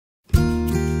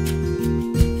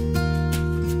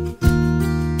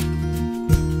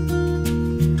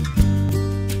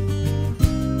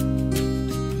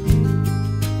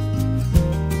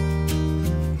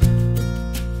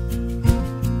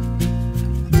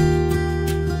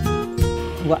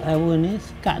buat saya ni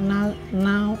kat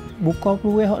na buka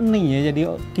peluang hok ni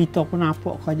jadi kita pun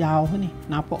nampak kau jauh ni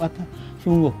nampak kata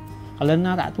sungguh kalau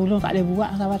na tak tolong tak boleh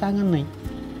buat sampai tangan ni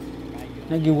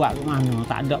nak pergi buat ke mana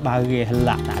tak ada barang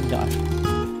helak tak ada.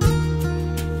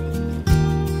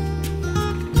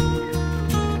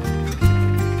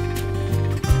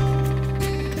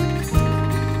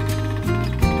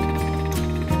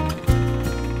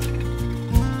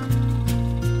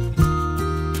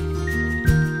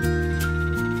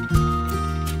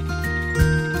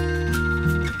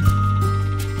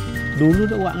 Dulu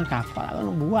dia buat dengan kapal, kalau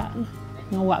buat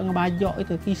dengan bajak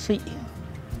itu kisik.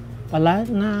 Kalau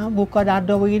nak buka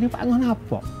dada begini, Pak Ngah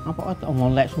nampak. Nampak kata, oh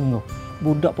molek sungguh.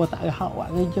 Budak pun tak rehat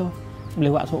buat kerja. Boleh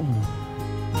buat semua.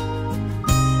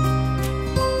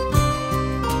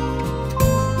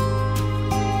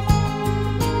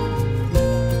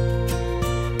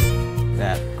แบ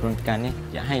บโครงการนี้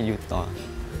อยากให้อยู่ต่อ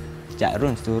จาก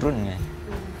รุ่นสู่รุ่นไง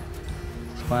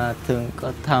มาถึงก็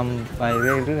ทำไป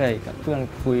เรื่อยๆกับเพื่อน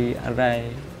คุยอะไร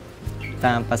ต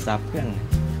ามภาษาเพื่อน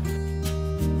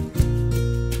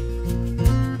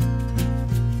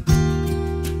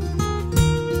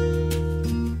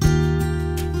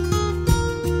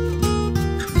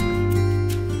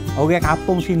Orang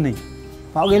kampung sini,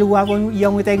 Pak orang luar pun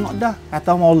yang kita tengok dah,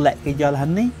 kata molek kerja lah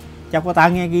ni, capur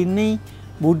tangan gini,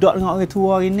 budak dengan orang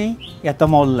tua ini, kata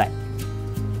molek.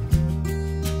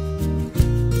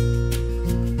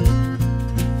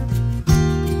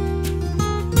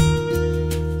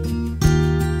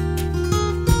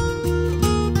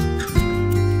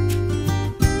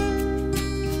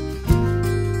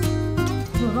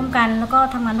กันแล้วก็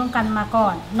ทำงานร่วมกันมาก่อ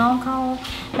นน้องเขา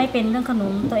ไม่เป็นเรื่องขน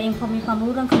มตัวเองพอมีความ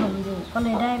รู้เรื่องขนมอยู่ก็เล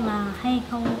ยได้มาให้เ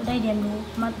ขาได้เรียนรู้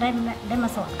มาได้มา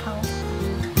สอนเขา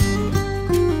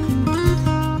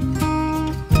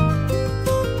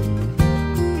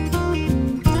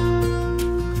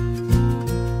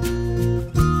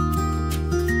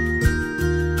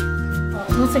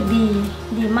รู้สึก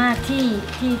ดีมาก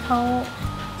ที่เขา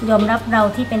ยอมรับเรา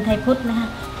ที่เป็นไทยพุทธนะคะ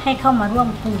ให้เข้ามาร่วม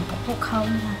กลุ่มกับพวกเขา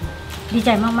นะคะดีใจ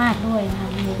มากๆด้วยนะคะ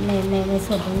ใน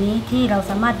ส่วนตรงนี้ที่เรา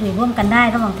สามารถอยู่ร่วมกันได้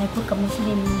ระหว่างไทยพุทธกับมุส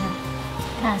ลิมนะคะ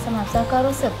ค่ะสำหรับเจ้าก็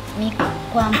รู้สึกมี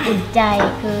ความอุ่นใจ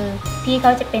คือพี่เข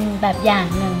าจะเป็นแบบอย่าง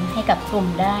หนึ่งให้กับกลุ่ม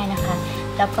ได้นะคะ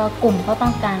แล้วก็กลุ่มเขาต้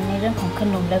องการในเรื่องของข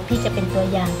นมแล้วพี่จะเป็นตัว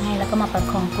อย่างให้แล้วก็มาประ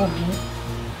คองกลุ่มนี้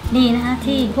ดีนะคะ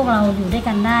ที่พวกเราอยู่ด้วย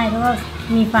กันได้แล้วก็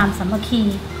มีความสามัคคี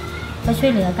และช่ว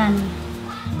ยเหลือกัน